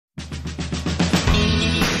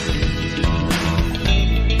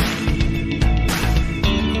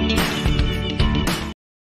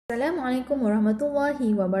Assalamualaikum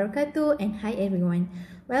warahmatullahi wabarakatuh, and hi everyone.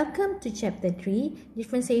 Welcome to chapter 3,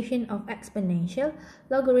 Differentiation of Exponential,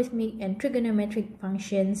 Logarithmic and Trigonometric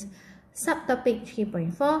Functions, subtopic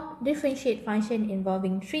 3.4, Differentiate function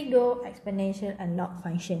involving trigo, exponential and log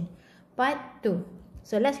function, part 2.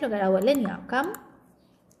 So let's look at our learning outcome.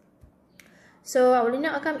 So our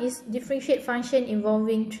learning outcome is differentiate function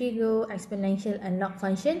involving trigo, exponential and log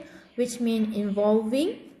function, which means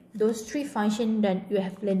involving those three functions that you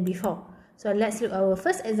have learned before. So let's look at our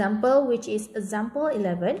first example, which is example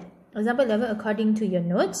 11. Example 11 according to your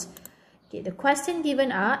notes. Okay, the question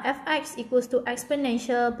given are fx equals to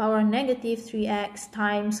exponential power negative 3x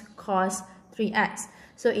times cos 3x.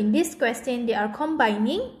 So in this question, they are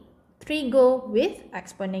combining trigo with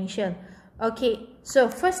exponential. Okay, so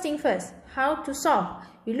first thing first, how to solve?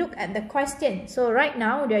 You look at the question. So right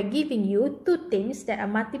now, they are giving you two things that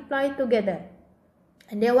are multiplied together.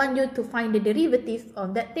 And they want you to find the derivative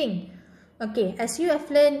of that thing. Okay, as you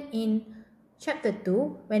have learned in chapter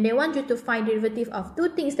 2, when they want you to find derivative of two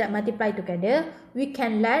things that multiply together, we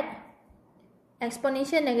can let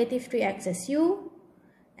exponential negative 3x as u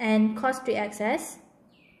and cos 3x as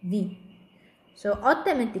v. So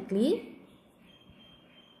automatically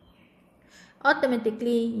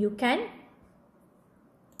you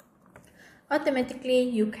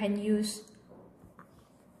can use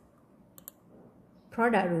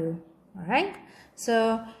product rule. Alright,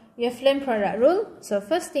 so we have learned product rule. So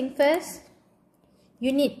first thing first,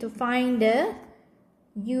 you need to find the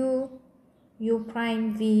u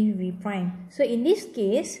prime v prime. So in this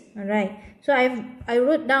case, alright, so I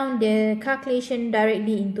wrote down the calculation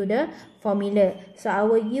directly into the formula. So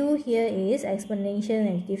our u here is exponential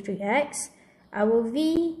negative 3x. Our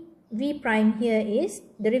v prime here is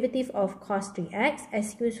derivative of cos 3x,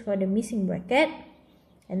 excuse for the missing bracket,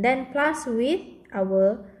 and then plus with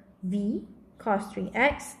our v cos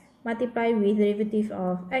 3x multiply with derivative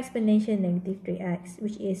of exponential negative 3x,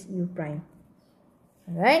 which is u prime.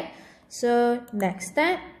 Alright, so next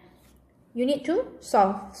step, you need to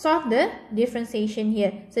solve the differentiation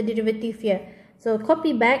here, so derivative here. So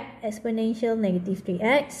copy back exponential negative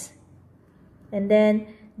 3x, and then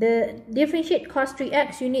the differentiate cos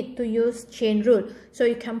 3x, you need to use chain rule. So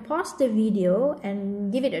you can pause the video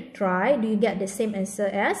and give it a try. Do you get the same answer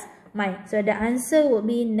as mine? So the answer would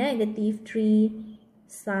be negative 3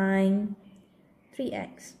 sine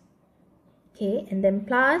 3x. Okay, and then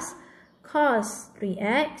plus cos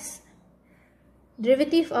 3x,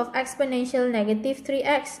 derivative of exponential negative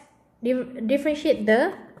 3x, differentiate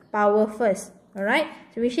the power first. Alright,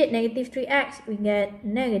 so we differentiate negative 3x, we get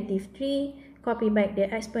negative 3, copy back the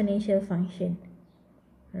exponential function.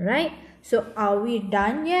 Alright, so are we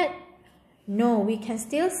done yet? No, we can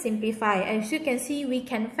still simplify. As you can see, we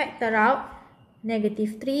can factor out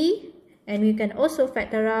negative 3, and we can also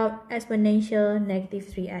factor out exponential negative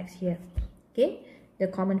 3x here. Okay, the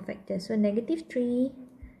common factor. So negative 3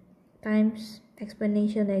 times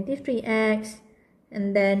exponential negative 3x,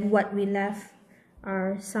 and then what we left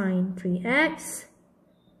are sine 3x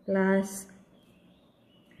plus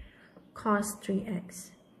cos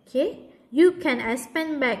 3x. Okay, you can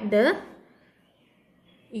expand back the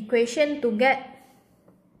equation to get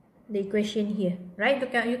the equation here, right?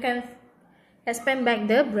 You can expand back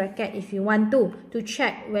the bracket if you want to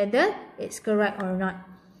check whether it's correct or not.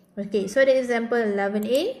 Okay, so the example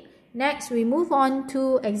 11a. Next, we move on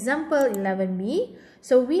to example 11b.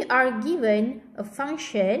 So we are given a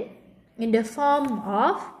function in the form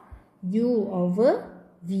of u over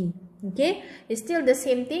v. Okay, it's still the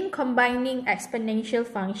same thing, combining exponential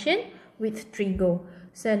function with trigo.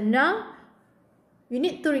 So now you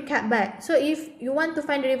need to recap back. So if you want to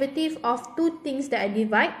find the derivative of two things that I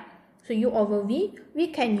divide, so u over v, we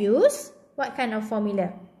can use what kind of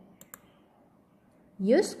formula?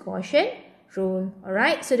 Use quotient rule.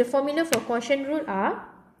 Alright, so the formula for quotient rule are,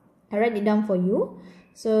 I write it down for you.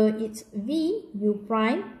 So it's v u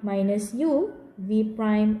prime minus u v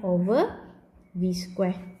prime over v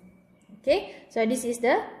square. Okay, so this is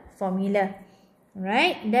the formula.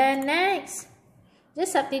 Alright, then next,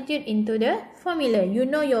 just substitute into the formula. You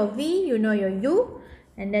know your v, you know your u,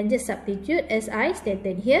 and then just substitute as I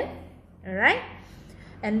stated here. Alright,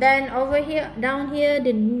 and then over here, down here,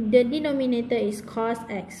 the denominator is cos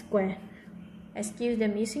x squared. Excuse the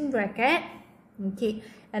missing bracket. Okay,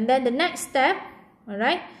 and then the next step.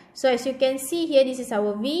 Alright, so as you can see here, this is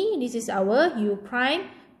our v, this is our u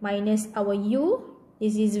prime, minus our u,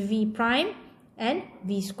 this is v prime, and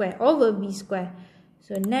v square over v square.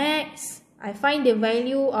 So next, I find the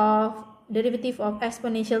value of derivative of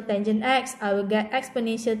exponential tangent x. I will get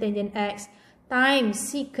exponential tangent x times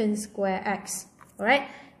secant square x. Alright,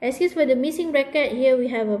 Excuse for the missing bracket. Here we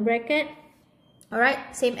have a bracket.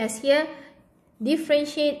 Alright, same as here.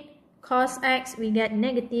 Differentiate cos x, we get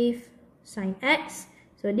negative sin x.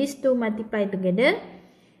 So these two multiply together.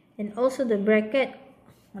 And also the bracket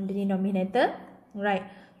on the denominator. Alright,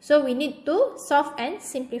 so we need to solve and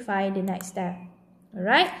simplify the next step.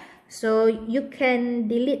 Alright, so you can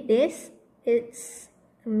delete this. It's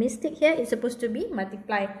a mistake here. It's supposed to be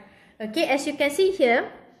multiplied. Okay, as you can see here,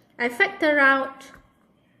 I factor out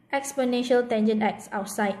exponential tangent x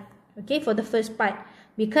outside. Okay, for the first part.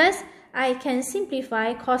 Because I can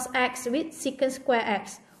simplify cos x with secant square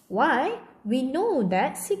x. Why? We know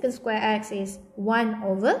that secant square x is 1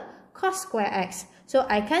 over cos square x. So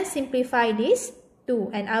I can simplify this 2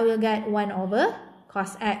 and I will get 1 over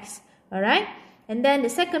cos x. Alright? And then the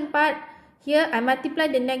second part, here I multiply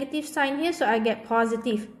the negative sign here, so I get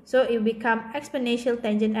positive. So it will become exponential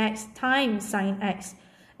tangent x times sin x.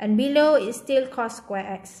 And below is still cos square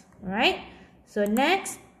x. Alright? So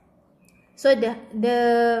next, so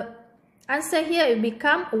the answer here will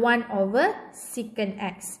become 1 over secant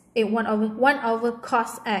x. 1 over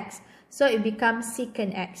cos x. So it becomes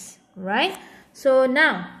secant x. Right? So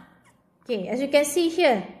now, okay, as you can see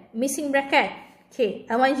here, missing bracket. Okay,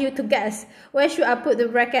 I want you to guess where should I put the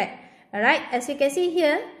bracket. Alright, as you can see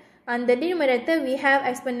here, on the denominator we have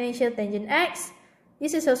exponential tangent x.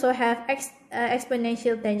 This is also have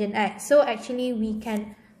exponential tangent x. So actually we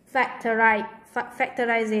can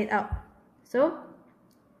factorize it out. So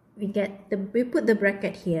we put the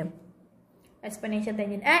bracket here. Exponential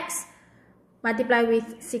tangent x multiply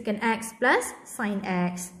with secant x plus sin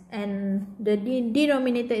x. And the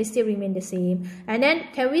denominator is still remain the same. And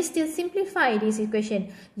then can we still simplify this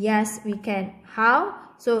equation? Yes, we can. How?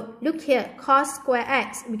 So look here, cos square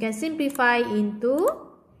x, we can simplify into,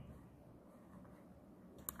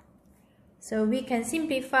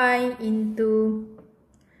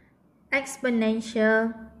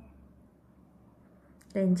 exponential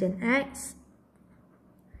tangent x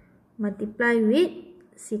multiply with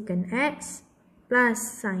secant x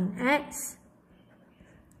plus sin x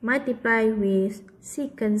multiply with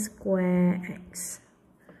secant square x.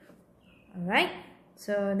 Alright,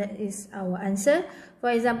 so that is our answer for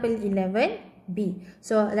example 11b.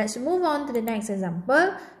 So let's move on to the next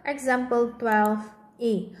example, example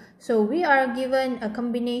 12a. So we are given a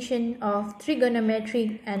combination of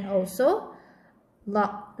trigonometric and also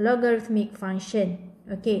logarithmic function.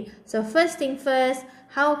 Okay, so first thing first,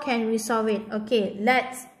 how can we solve it? Okay,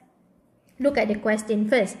 let's look at the question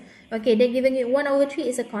first. Okay, they're giving it 1 over 3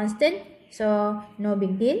 is a constant, so no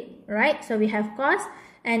big deal, right? So we have cos,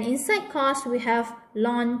 and inside cos we have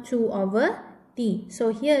ln 2 over t.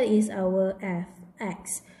 So here is our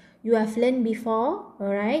fx. You have learned before,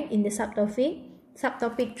 alright, in the subtopic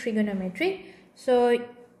trigonometric. So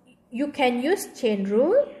you can use chain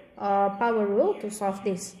rule or power rule to solve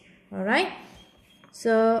this, alright?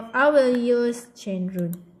 So I will use chain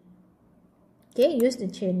rule. Okay, use the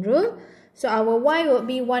chain rule. So our y would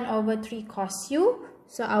be 1 over 3 cos u.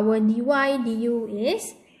 So our dy du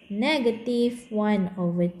is negative 1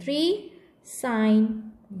 over 3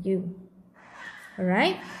 sin u.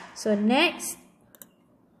 Alright. So next,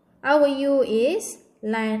 our u is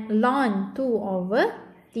ln 2 over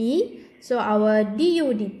t. So our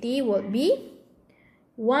du dt would be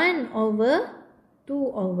 1 over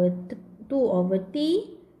 2 over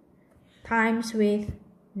t times with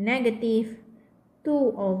negative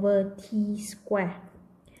 2 over t square.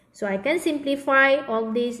 So I can simplify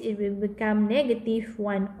all this, it will become negative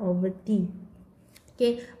 1 over t.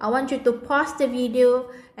 Okay, I want you to pause the video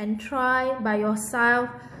and try by yourself.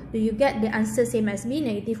 Do you get the answer same as me,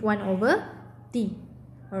 negative 1 over t?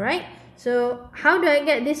 Alright, so how do I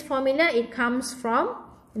get this formula? It comes from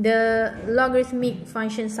the logarithmic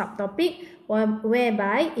function subtopic,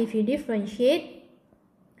 whereby if you differentiate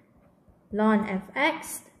ln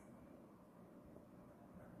fx,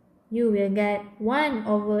 you will get 1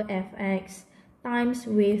 over fx times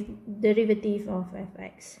with derivative of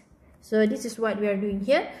fx. So this is what we are doing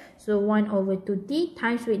here. So 1 over 2t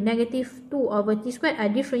times with negative 2 over t squared. I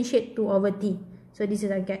differentiate 2 over t. So this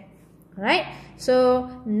is I get. Alright. So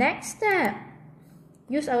next step,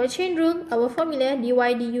 use our chain rule, our formula dy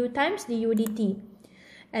du times du dt.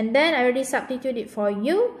 And then I already substitute it for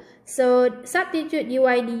u. So substitute dy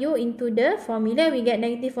du into the formula, we get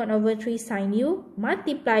negative 1 over 3 sin u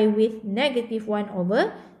multiply with negative 1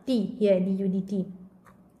 over t here, du dt.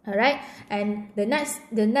 Alright, and the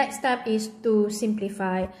next step is to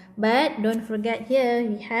simplify. But don't forget here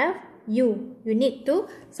we have u. You need to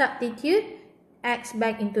substitute x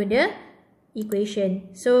back into the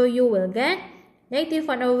equation. So you will get Negative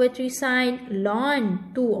 1 over 3 sine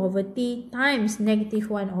ln 2 over t times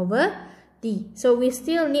negative 1 over t. So we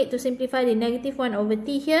still need to simplify the negative 1 over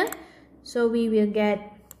t here. So we will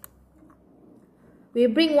get, we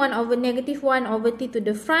bring 1 over negative 1 over t to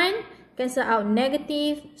the front, cancel out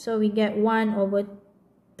negative, so we get 1 over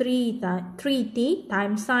 3t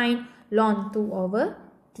times sine ln 2 over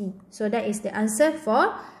t. So that is the answer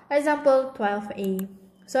for example 12a.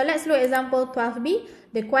 So let's look at example 12b.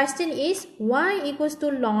 The question is y equals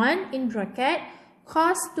to ln in bracket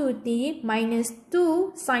cos 2t minus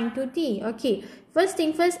 2 sine 2t. Okay, first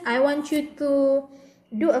thing first, I want you to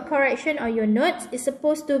do a correction on your notes. It's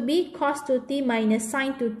supposed to be cos 2t minus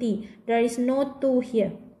sine 2t. There is no 2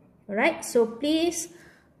 here. Alright, so please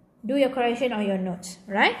do your correction on your notes.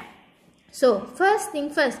 Right? So first thing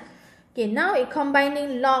first. Okay, now it's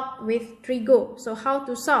combining log with trigo. So how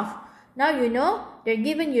to solve? Now you know they're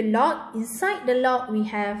given you log. Inside the log we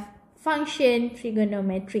have function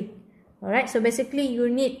trigonometric. Alright, so basically you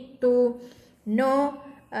need to know,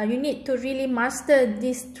 you need to really master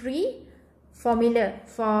these three formula.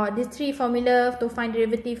 For these three formula to find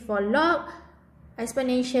derivative for log,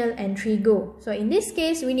 exponential and trigo. So in this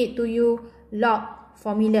case we need to use log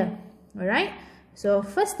formula. Alright, so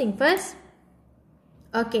first thing first.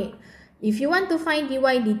 Okay, if you want to find dy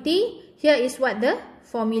dt, here is what the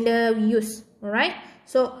formula we use. Alright,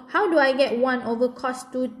 so how do I get 1 over cos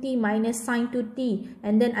 2t minus sine 2t,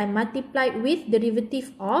 and then I multiply with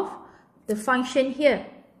derivative of the function here?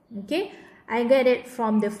 Okay, I get it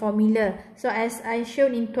from the formula. So as I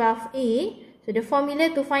shown in 12a, so the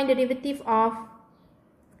formula to find the derivative of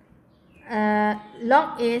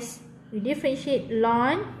log is, we differentiate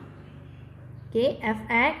ln, okay,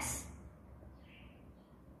 fx,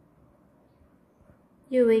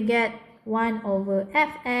 you will get 1 over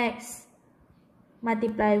fx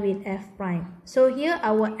multiply with f prime. So here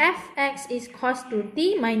our fx is cos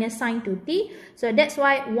 2t minus sine 2t. So that's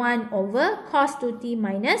why 1 over cos 2t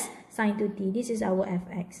minus sine 2t. This is our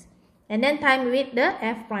fx. And then time with the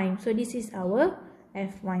f prime. So this is our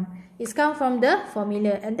f prime. It's come from the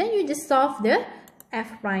formula. And then you just solve the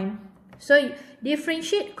f prime. So you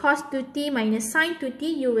differentiate cos 2t minus sine 2t.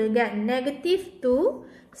 You will get negative 2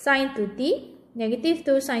 sine 2t. Negative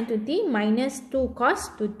 2 sine 2t minus 2 cos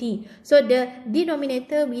 2t. So the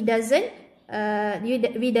denominator we doesn't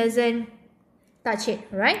touch it,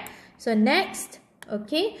 right? So next,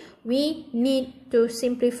 okay, we need to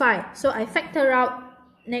simplify. So I factor out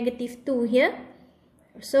negative 2 here.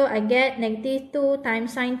 So I get negative 2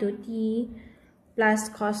 times sine 2t plus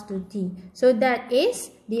cos 2t. So that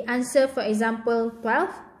is the answer for example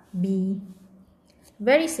 12b.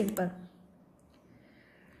 Very simple.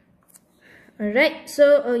 Alright,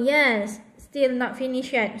 so oh yes, still not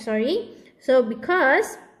finished yet, sorry. So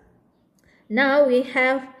because now we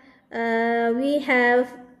have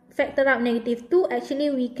factor out negative 2,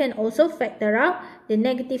 actually we can also factor out the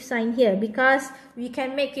negative sign here because we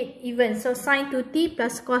can make it even. So sine 2t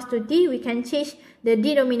plus cos 2t, we can change the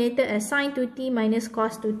denominator as sine 2t minus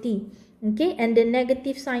cos 2t. Okay, and the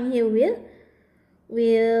negative sign here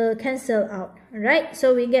will cancel out. Alright,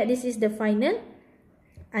 so we get this is the final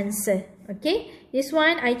answer. Okay, this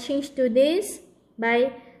one I changed to this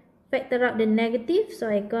by factor out the negative. So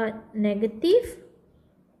I got negative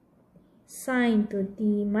sine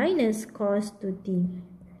 2t minus cos 2t.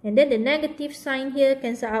 And then the negative sign here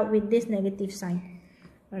cancel out with this negative sign.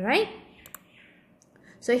 Alright.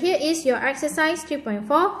 So here is your exercise 3.4.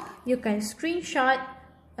 You can screenshot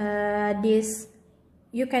this.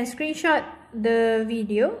 You can screenshot the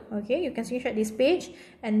video. Okay, you can screenshot this page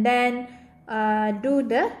and then do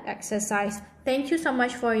the exercise. Thank you so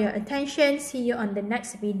much for your attention. See you on the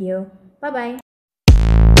next video. Bye bye.